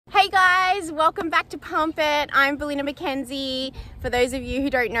Hey guys, welcome back to PumpIt. I'm Belinda McKenzie, for those of you who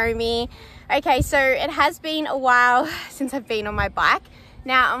don't know me. Okay, so it has been a while since I've been on my bike.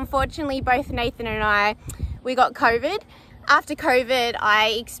 Now, unfortunately, both Nathan and I, we got COVID. After COVID,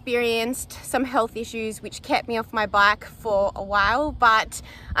 I experienced some health issues which kept me off my bike for a while, but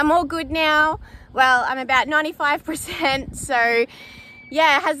I'm all good now. Well, I'm about 95%, so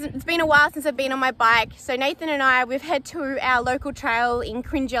yeah, it's been a while since I've been on my bike. So Nathan and I, we've head to our local trail in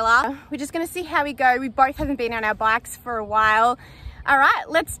Cringila. We're just gonna see how we go. We both haven't been on our bikes for a while. All right,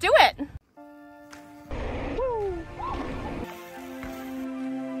 let's do it.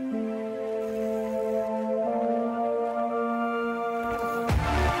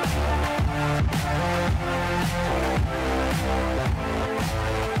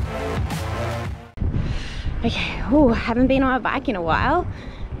 Okay, haven't been on my bike in a while.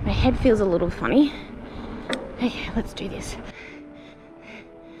 My head feels a little funny. Okay, let's do this.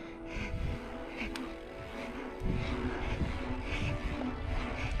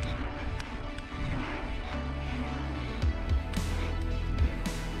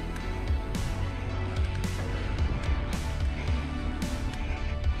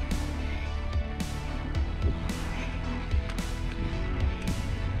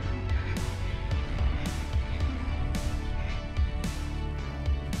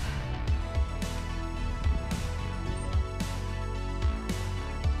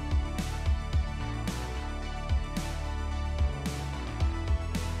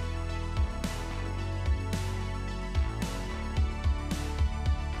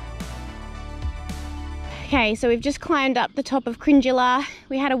 Okay, so we've just climbed up the top of Cringila.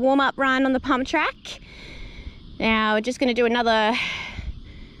 We had a warm-up run on the pump track. Now we're just going to do another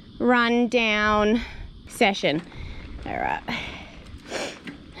run down session. All right.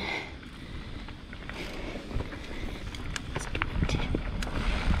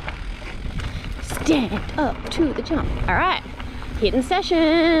 Stand up to the jump. All right, hitting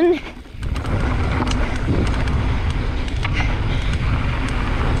session.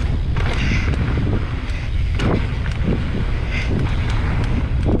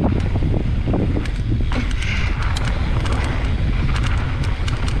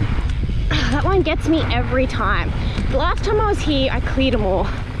 That one gets me every time. The last time I was here, I cleared them all.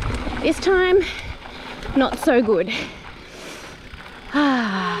 This time, not so good.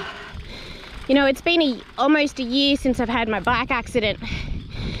 You know, it's been almost a year since I've had my bike accident,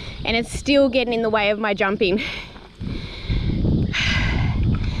 and it's still getting in the way of my jumping.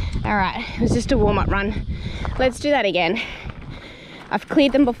 All right, it was just a warm-up run. Let's do that again. I've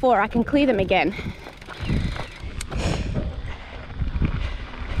cleared them before, I can clear them again.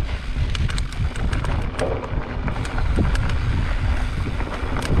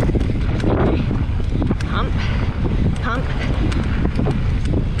 Pump.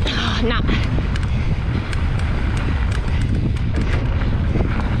 Oh, nah.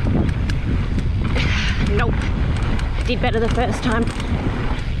 Nope. I did better the first time.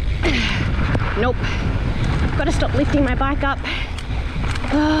 Nope. Gotta stop lifting my bike up.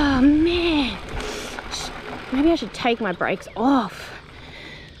 Oh man. Maybe I should take my brakes off.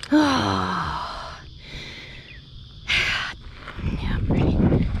 Oh. Yeah, I'm really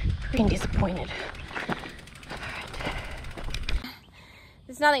freaking disappointed.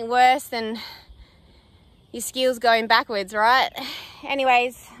 There's nothing worse than your skills going backwards, right?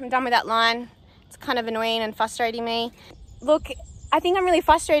 Anyways, I'm done with that line. It's kind of annoying and frustrating me. Look, I think I'm really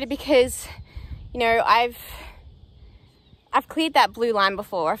frustrated because, you know, I've cleared that blue line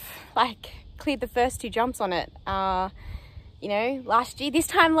before. I've cleared the first 2 jumps on it. You know, last year, this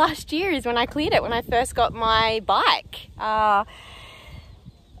time last year is when I cleared it, when I first got my bike.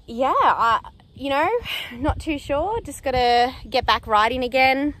 You know, not too sure, just gotta get back riding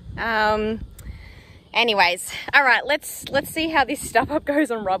again. Anyways, all right, let's see how this stuff up goes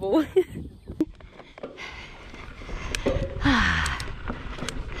on rubble.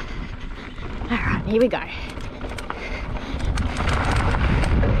 All right, here we go.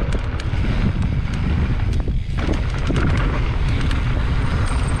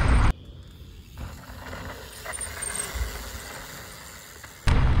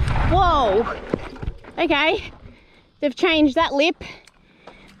 Whoa, okay, they've changed that lip.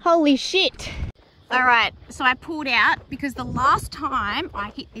 Holy shit. All right, so I pulled out because the last time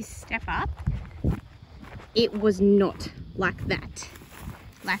I hit this step up, it was not like that.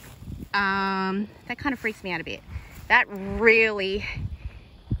 Like, that kind of freaks me out a bit. That really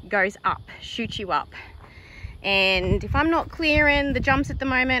goes up, shoots you up. And if I'm not clearing the jumps at the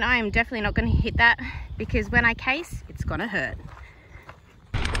moment, I am definitely not going to hit that, because when I case, it's going to hurt.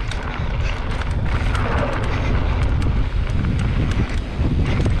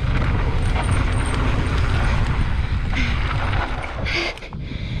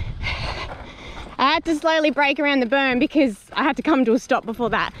 I had to slowly brake around the berm because I had to come to a stop before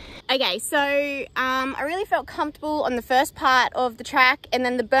that. Okay, so I really felt comfortable on the first part of the track, and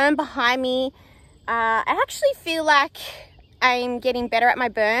then the berm behind me, I actually feel like I'm getting better at my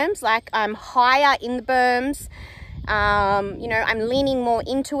berms. Like I'm higher in the berms. You know, I'm leaning more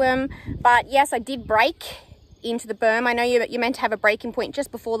into them. But yes, I did brake into the berm. I know you're meant to have a braking point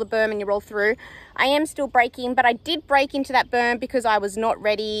just before the berm and you roll through. I am still braking, but I did brake into that berm because I was not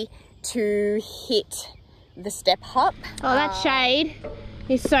ready to hit the step hop. Oh, that shade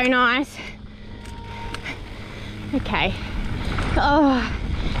is so nice. Okay. Oh,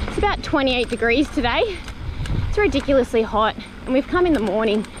 it's about 28 degrees today. It's ridiculously hot, and we've come in the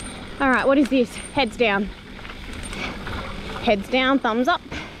morning. All right, what is this? Heads down. Heads down, thumbs up.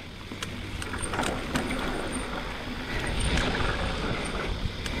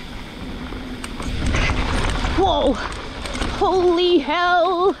 Whoa, holy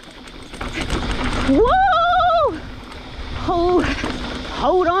hell. Whoa,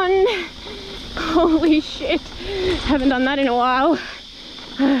 hold on. Holy shit, haven't done that in a while.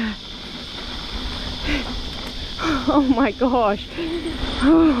 Oh my gosh.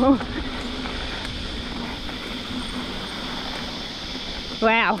 Oh.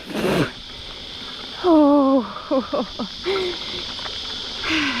 Wow. Oh.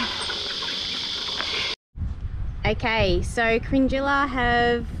 Okay, so Cringila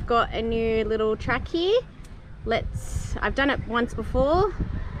have got a new little track here. I've done it once before.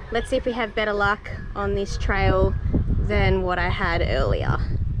 Let's see if we have better luck on this trail than what I had earlier.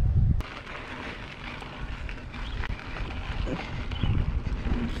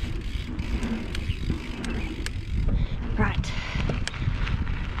 Right.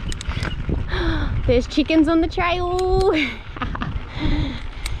 There's chickens on the trail.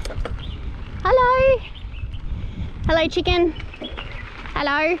 Hello. Hello, chicken.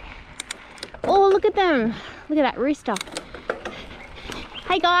 Hello. Oh, look at them. Look at that rooster.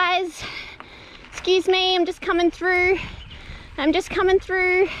 Hey guys. Excuse me, I'm just coming through. I'm just coming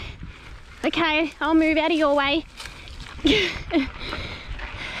through. Okay, I'll move out of your way.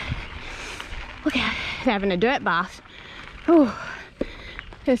 Look at, they're having a dirt bath. Oh,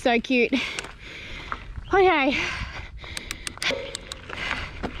 they're so cute. Okay.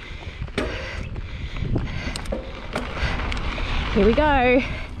 Here we go.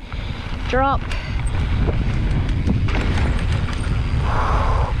 Drop.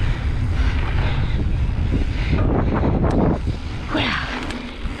 Wow.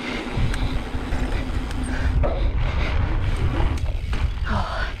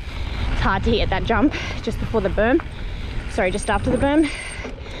 Oh, it's hard to hit that jump just before the berm. Sorry, just after the berm.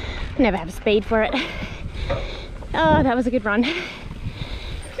 Never have speed for it. Oh, that was a good run.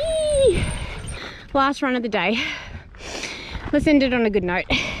 Whee! Last run of the day. Let's end it on a good note.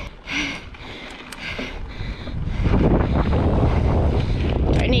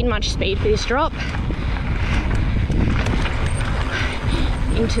 Don't need much speed for this drop.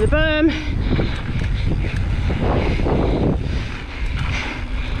 Into the berm.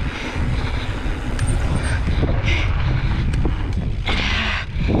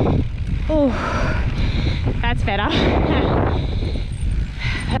 Oh, that's better.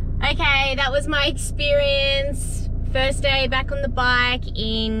 Okay, that was my experience. First day back on the bike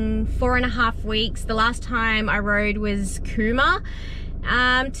in 4.5 weeks. The last time I rode was Kuma.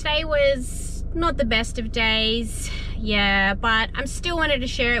 Today was not the best of days, yeah, but I'm still wanted to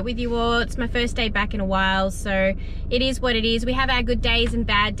share it with you all. It's my first day back in a while, so it is what it is. We have our good days and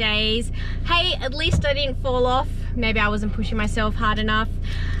bad days. Hey, at least I didn't fall off. Maybe I wasn't pushing myself hard enough.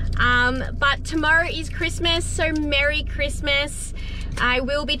 But tomorrow is Christmas, so Merry Christmas. I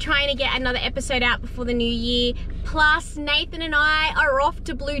will be trying to get another episode out before the new year. Plus, Nathan and I are off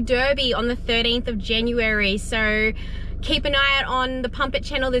to Blue Derby on the 13th of January. So keep an eye out on the PumpIt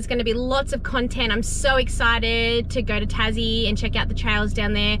channel. There's going to be lots of content. I'm so excited to go to Tassie and check out the trails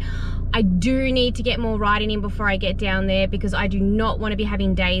down there. I do need to get more riding in before I get down there because I do not want to be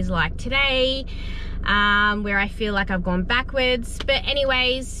having days like today. Where I feel like I've gone backwards. But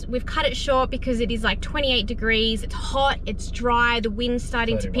anyways, we've cut it short because it is like 28 degrees. It's hot, it's dry, the wind's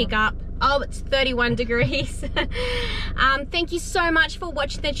starting 31. To pick up. Oh, it's 31 degrees. Thank you so much for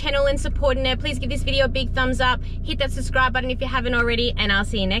watching the channel and supporting it. Please give this video a big thumbs up. Hit that subscribe button if you haven't already, and I'll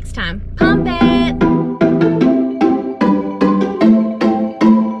see you next time. Pump it!